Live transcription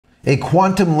A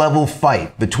quantum level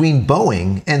fight between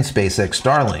Boeing and SpaceX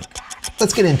Starlink.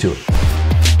 Let's get into it.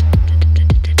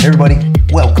 Hey everybody,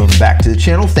 welcome back to the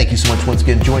channel. Thank you so much once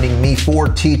again joining me for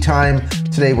tea time.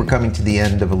 Today we're coming to the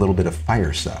end of a little bit of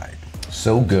fireside.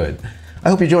 So good. I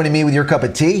hope you're joining me with your cup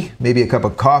of tea, maybe a cup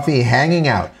of coffee, hanging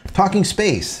out, talking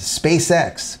space,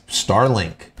 SpaceX,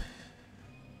 Starlink,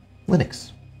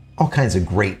 Linux, all kinds of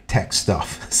great tech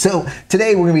stuff. So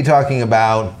today we're going to be talking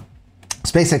about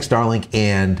SpaceX Starlink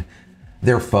and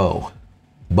their foe,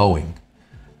 Boeing.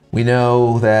 We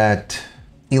know that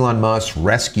Elon Musk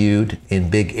rescued, in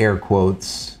big air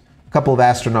quotes, a couple of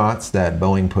astronauts that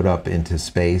Boeing put up into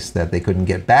space that they couldn't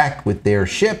get back with their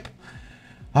ship.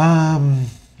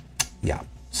 Yeah,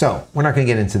 so we're not going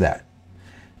to get into that.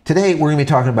 Today we're going to be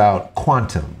talking about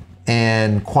quantum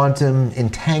and quantum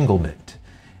entanglement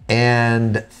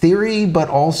and theory, but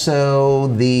also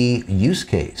the use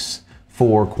case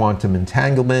for quantum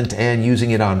entanglement and using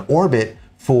it on orbit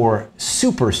for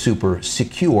super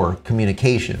secure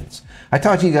communications. I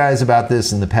talked to you guys about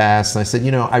this in the past, and I said,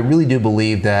 you know, I really do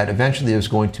believe that eventually there's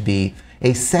going to be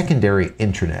a secondary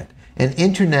internet, an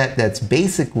internet that's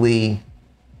basically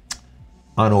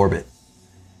on orbit,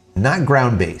 not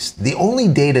ground-based. The only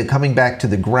data coming back to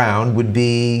the ground would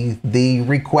be the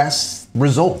request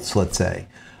results, let's say.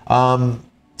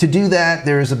 To do that,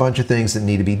 there's a bunch of things that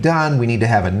need to be done. We need to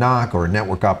have a NOC, or a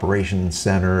Network Operations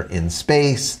Center, in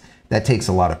space. That takes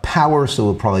a lot of power, so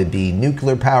it'll probably be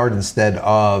nuclear powered instead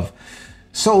of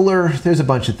solar. There's a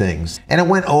bunch of things. And I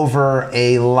went over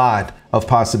a lot of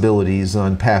possibilities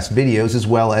on past videos, as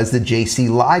well as the JC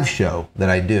live show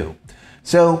that I do.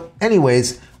 So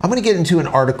anyways, I'm going to get into an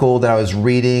article that I was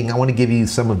reading. I want to give you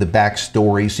some of the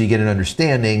backstory so you get an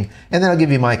understanding, and then I'll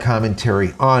give you my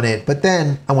commentary on it. But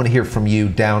then I want to hear from you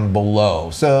down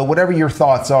below. So whatever your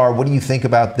thoughts are, what do you think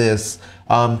about this?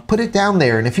 Put it down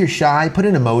there. And if you're shy, put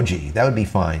an emoji. That would be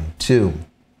fine too.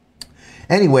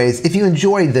 Anyways, if you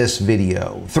enjoyed this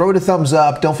video, throw it a thumbs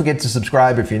up. Don't forget to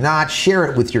subscribe if you're not. Share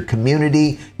it with your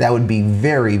community. That would be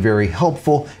very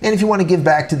helpful. And if you want to give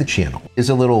back to the channel, there's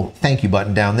a little thank you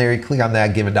button down there. You click on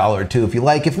that, give $1 or $2 if you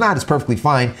like. If not, it's perfectly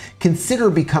fine. Consider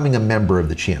becoming a member of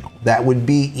the channel. That would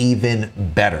be even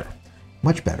better.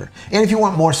 Much better. And if you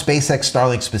want more SpaceX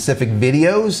Starlink specific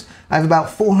videos, I have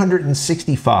about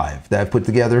 465 that I've put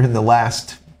together in the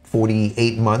last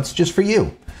 48 months just for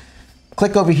you.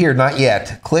 Click over here, not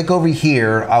yet. Click over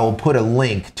here. I will put a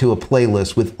link to a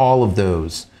playlist with all of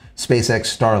those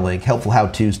SpaceX Starlink, helpful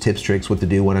how-tos, tips, tricks, what to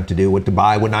do, what not to do, what to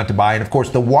buy, what not to buy, and of course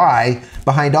the why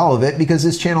behind all of it, because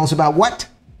this channel is about what?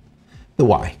 The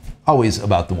why. Always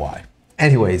about the why.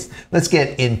 Anyways, let's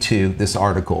get into this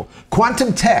article.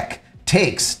 Quantum tech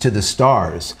takes to the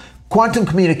stars. Quantum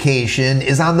communication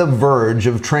is on the verge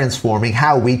of transforming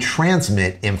how we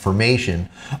transmit information,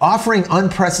 offering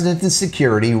unprecedented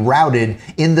security rooted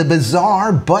in the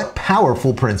bizarre but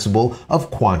powerful principle of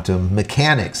quantum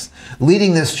mechanics.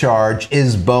 Leading this charge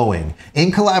is Boeing, in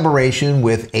collaboration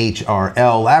with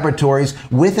HRL Laboratories,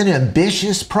 with an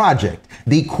ambitious project,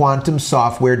 the Quantum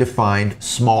Software Defined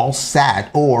Small Sat,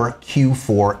 or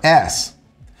Q4S.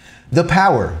 The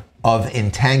power of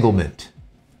entanglement.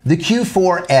 The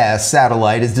Q4S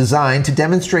satellite is designed to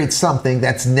demonstrate something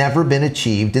that's never been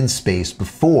achieved in space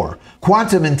before.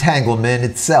 Quantum entanglement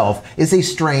itself is a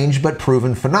strange but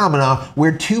proven phenomenon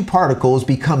where two particles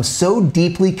become so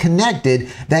deeply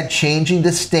connected that changing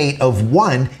the state of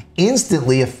one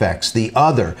instantly affects the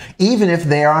other, even if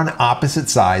they are on opposite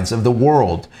sides of the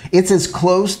world. It's as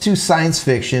close to science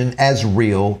fiction as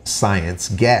real science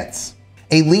gets.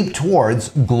 A leap towards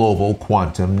global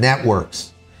quantum networks.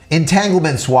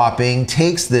 Entanglement swapping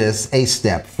takes this a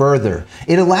step further.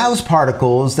 It allows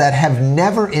particles that have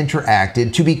never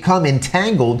interacted to become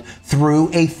entangled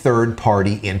through a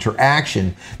third-party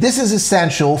interaction. This is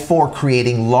essential for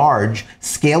creating large,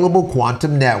 scalable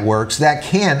quantum networks that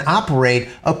can operate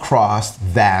across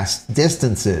vast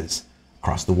distances,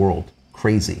 across the world.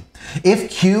 Crazy.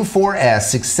 If Q4S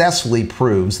successfully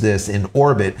proves this in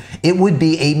orbit, it would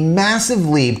be a massive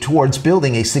leap towards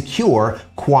building a secure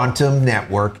quantum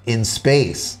network in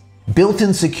space.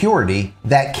 Built-in security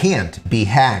that can't be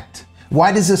hacked.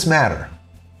 Why does this matter?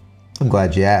 I'm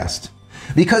glad you asked.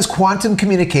 Because quantum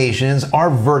communications are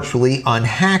virtually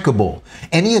unhackable.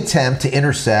 Any attempt to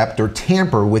intercept or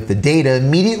tamper with the data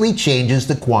immediately changes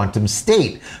the quantum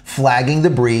state, flagging the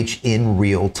breach in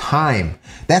real time.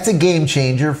 That's a game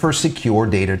changer for secure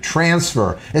data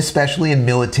transfer, especially in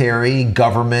military,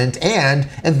 government, and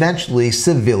eventually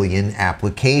civilian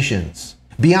applications.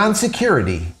 Beyond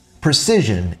security,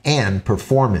 precision, and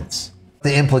performance.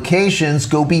 The implications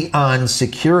go beyond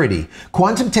security.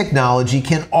 Quantum technology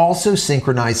can also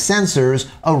synchronize sensors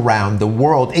around the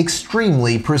world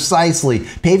extremely precisely,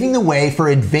 paving the way for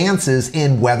advances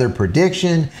in weather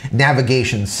prediction,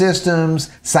 navigation systems,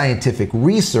 scientific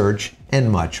research,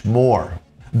 and much more.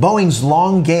 Boeing's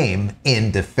long game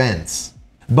in defense.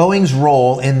 Boeing's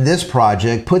role in this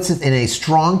project puts it in a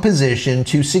strong position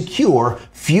to secure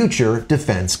future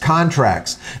defense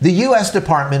contracts. The U.S.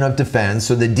 Department of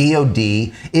Defense, or the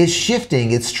DoD, is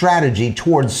shifting its strategy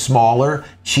towards smaller,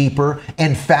 cheaper,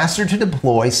 and faster to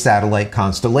deploy satellite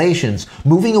constellations,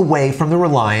 moving away from the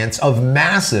reliance of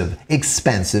massive,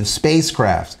 expensive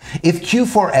spacecrafts. If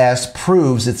Q4S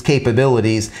proves its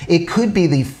capabilities, it could be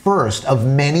the first of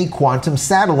many quantum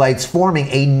satellites forming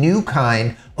a new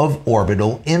kind of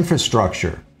orbital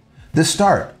infrastructure. The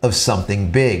start of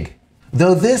something big.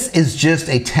 Though this is just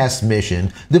a test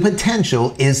mission, the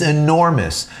potential is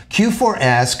enormous.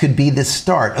 Q4S could be the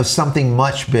start of something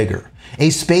much bigger. A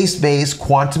space-based,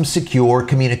 quantum-secure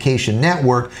communication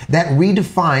network that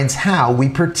redefines how we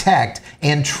protect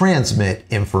and transmit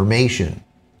information.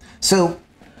 So,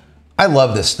 I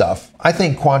love this stuff. I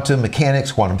think quantum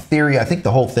mechanics, quantum theory, I think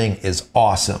the whole thing is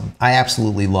awesome. I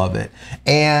absolutely love it.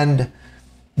 And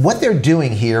what they're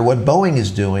doing here, what Boeing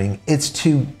is doing, is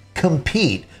to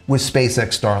compete with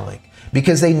SpaceX Starlink,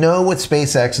 because they know what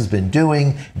SpaceX has been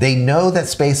doing. They know that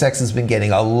SpaceX has been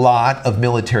getting a lot of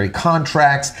military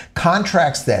contracts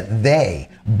that they,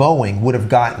 Boeing, would have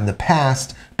gotten in the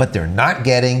past, but they're not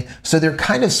getting. So they're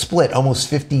kind of split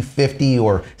almost 50-50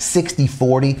 or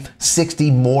 60-40,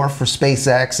 60 more for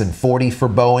SpaceX and 40 for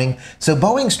Boeing. So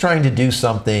Boeing's trying to do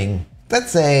something,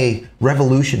 let's say,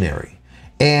 revolutionary.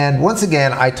 And once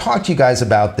again, I talked to you guys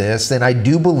about this, and I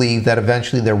do believe that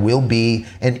eventually there will be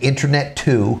an Internet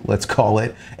 2, let's call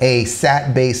it, a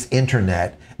SAT-based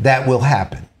internet that will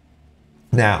happen.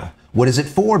 Now, what is it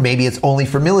for? Maybe it's only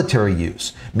for military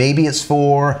use. Maybe it's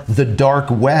for the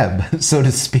dark web, so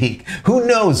to speak. Who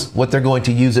knows what they're going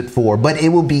to use it for, but it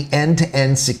will be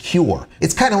end-to-end secure.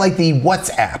 It's kind of like the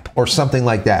WhatsApp or something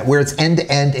like that, where it's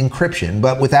end-to-end encryption,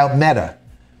 but without Meta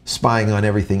spying on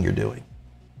everything you're doing.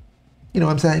 You know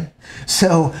what I'm saying?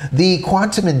 So the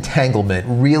quantum entanglement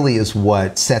really is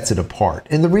what sets it apart.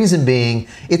 And the reason being,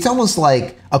 it's almost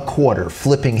like a quarter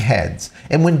flipping heads.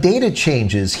 And when data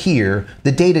changes here,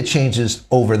 the data changes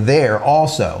over there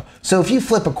also. So if you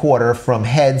flip a quarter from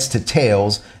heads to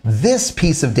tails, this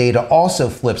piece of data also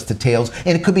flips to tails,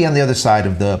 and it could be on the other side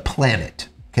of the planet,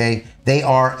 okay? They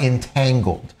are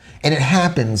entangled. And it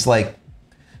happens like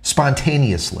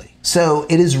spontaneously. So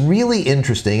it is really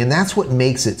interesting, and that's what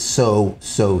makes it so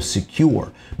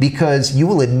secure, because you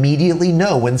will immediately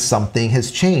know when something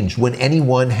has changed, when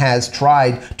anyone has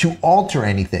tried to alter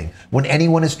anything, when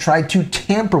anyone has tried to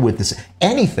tamper with this,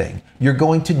 anything, you're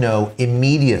going to know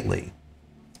immediately.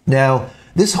 Now,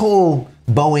 this whole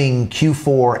Boeing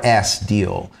Q4S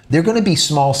deal, they're going to be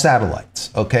small satellites,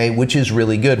 okay, which is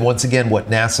really good. Once again, what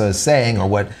NASA is saying, or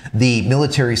what the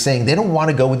military is saying, they don't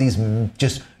want to go with these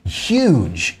just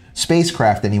huge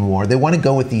spacecraft anymore. They want to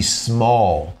go with these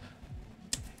small.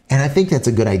 And I think that's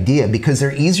a good idea, because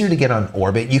they're easier to get on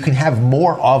orbit. You can have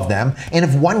more of them. And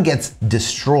if one gets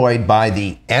destroyed by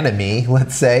the enemy,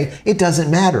 let's say, it doesn't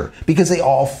matter, because they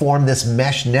all form this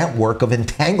mesh network of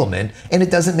entanglement. And it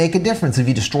doesn't make a difference if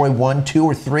you destroy 1, 2,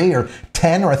 or 3, or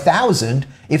 10, or 1,000.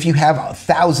 If you have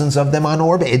thousands of them on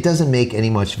orbit, it doesn't make any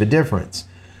much of a difference.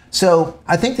 So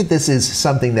I think that this is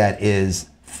something that is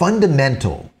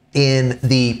fundamental in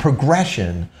the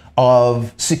progression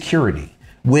of security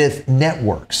with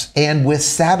networks and with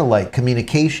satellite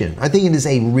communication. I think it is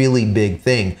a really big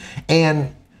thing.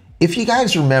 And if you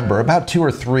guys remember, about 2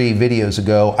 or 3 videos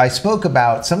ago, I spoke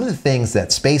about some of the things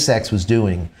that SpaceX was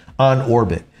doing on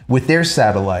orbit with their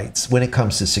satellites when it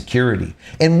comes to security.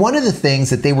 And one of the things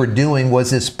that they were doing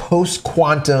was this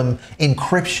post-quantum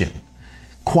encryption.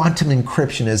 Quantum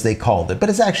encryption, as they called it, but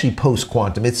it's actually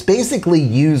post-quantum. It's basically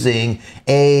using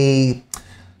a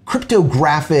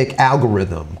cryptographic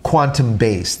algorithm,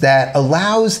 quantum-based, that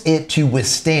allows it to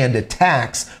withstand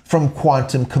attacks from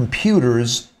quantum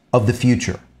computers of the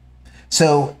future.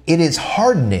 So it is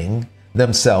hardening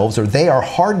themselves, or they are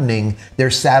hardening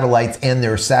their satellites and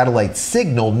their satellite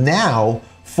signal now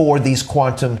for these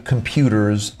quantum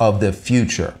computers of the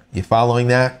future. You following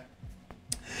that?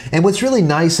 And what's really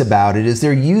nice about it is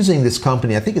they're using this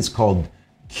company, I think it's called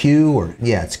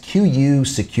it's QU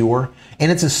Secure.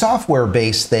 And it's a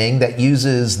software-based thing that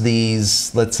uses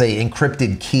these, let's say,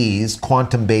 encrypted keys,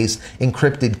 quantum-based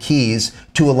encrypted keys,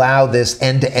 to allow this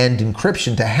end-to-end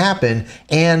encryption to happen.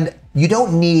 And you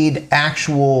don't need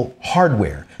actual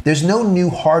hardware. There's no new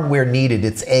hardware needed.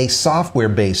 It's a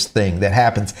software-based thing that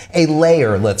happens, a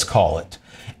layer, let's call it.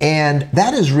 And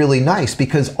that is really nice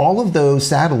because all of those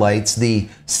satellites, the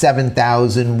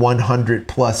 7,100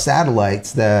 plus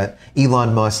satellites that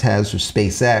Elon Musk has for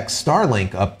SpaceX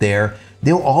Starlink up there,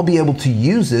 they'll all be able to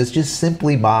use this just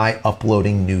simply by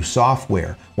uploading new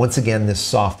software. Once again, this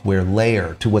software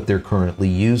layer to what they're currently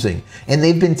using. And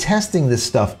they've been testing this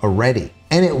stuff already,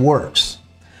 and it works.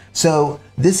 So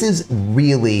this is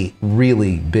really,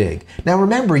 really big. Now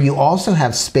remember, you also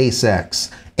have SpaceX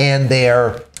and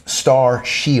their Star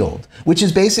Shield, which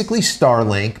is basically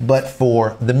Starlink, but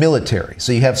for the military.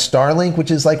 So you have Starlink, which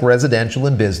is like residential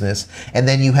and business, and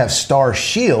then you have Star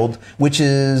Shield, which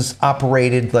is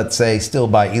operated, let's say, still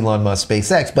by Elon Musk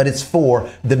SpaceX, but it's for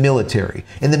the military.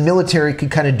 And the military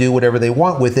could kind of do whatever they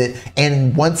want with it.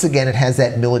 And once again, it has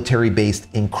that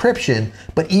military-based encryption,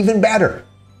 but even better,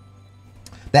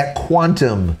 that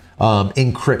quantum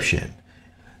encryption.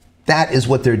 That is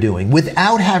what they're doing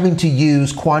without having to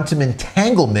use quantum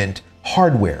entanglement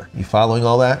hardware. You following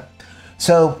all that?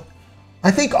 So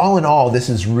I think all in all, this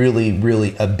is really,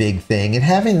 really a big thing. And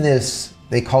having this,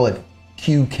 they call it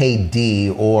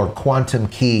QKD or quantum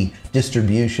key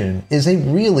distribution, is a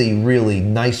really, really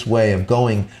nice way of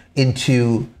going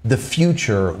into the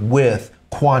future with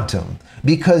quantum,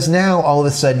 because now all of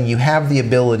a sudden you have the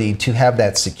ability to have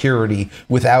that security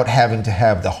without having to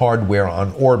have the hardware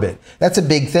on orbit. That's a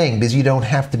big thing because you don't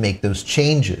have to make those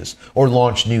changes or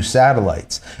launch new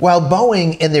satellites. While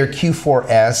Boeing and their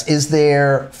Q4S is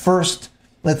their first,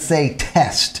 let's say,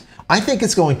 test. I think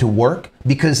it's going to work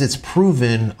because it's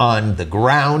proven on the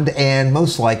ground and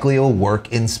most likely it'll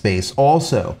work in space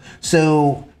also.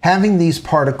 So having these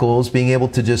particles, being able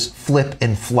to just flip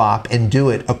and flop and do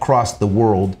it across the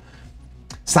world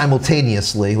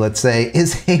simultaneously, let's say,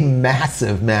 is a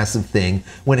massive, massive thing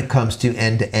when it comes to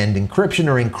end-to-end encryption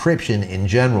or encryption in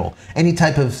general, any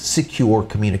type of secure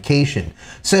communication.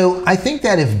 So I think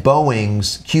that if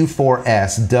Boeing's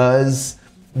Q4S does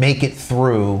make it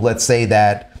through, let's say,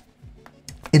 that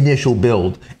initial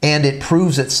build, and it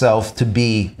proves itself to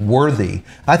be worthy,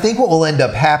 I think what will end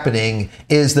up happening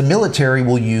is the military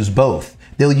will use both.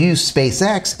 They'll use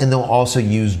SpaceX and they'll also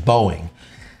use Boeing.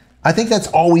 I think that's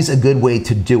always a good way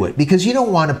to do it because you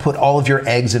don't want to put all of your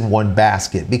eggs in one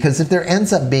basket, because if there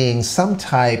ends up being some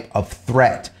type of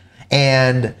threat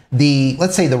and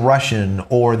let's say the Russian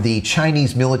or the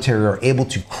Chinese military are able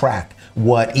to crack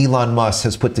what Elon Musk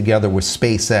has put together with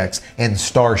SpaceX and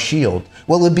Star Shield,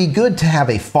 well, it'd be good to have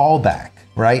a fallback,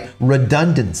 right?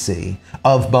 Redundancy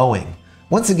of Boeing.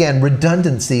 Once again,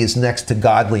 redundancy is next to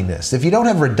godliness. If you don't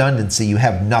have redundancy, you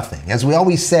have nothing. As we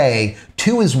always say,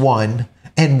 2 is 1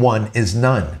 and 1 is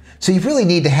none. So you really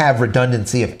need to have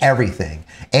redundancy of everything.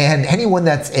 And anyone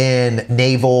that's in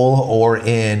naval or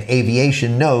in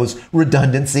aviation knows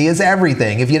redundancy is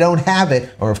everything. If you don't have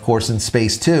it, or of course in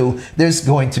space too, there's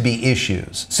going to be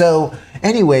issues. So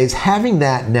anyways, having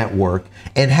that network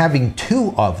and having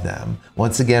 2 of them,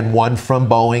 once again, 1 from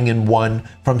Boeing and 1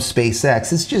 from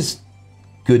SpaceX, is just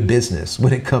good business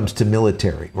when it comes to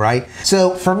military, right?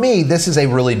 So for me, this is a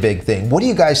really big thing. What do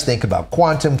you guys think about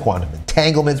quantum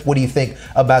entanglements? What do you think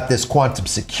about this quantum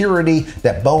security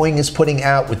that Boeing is putting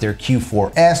out with their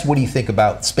Q4S? What do you think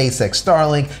about SpaceX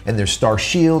Starlink and their Star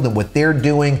Shield and what they're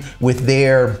doing with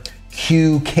their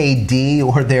QKD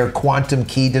or their quantum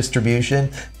key distribution,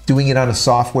 doing it on a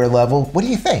software level? What do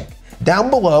you think?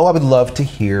 Down below, I would love to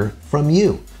hear from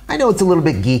you. I know it's a little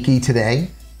bit geeky today,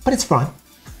 but it's fun.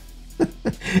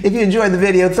 If you enjoyed the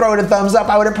video, throw it a thumbs up.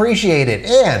 I would appreciate it.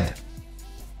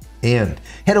 And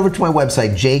head over to my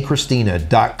website,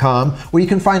 JCristina.com, where you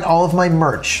can find all of my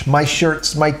merch, my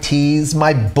shirts, my tees,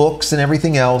 my books, and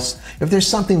everything else. If there's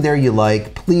something there you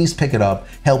like, please pick it up.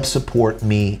 Help support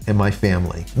me and my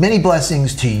family. Many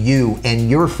blessings to you and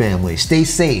your family. Stay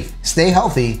safe, stay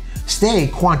healthy, stay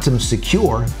quantum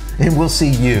secure, and we'll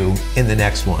see you in the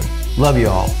next one. Love you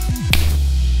all.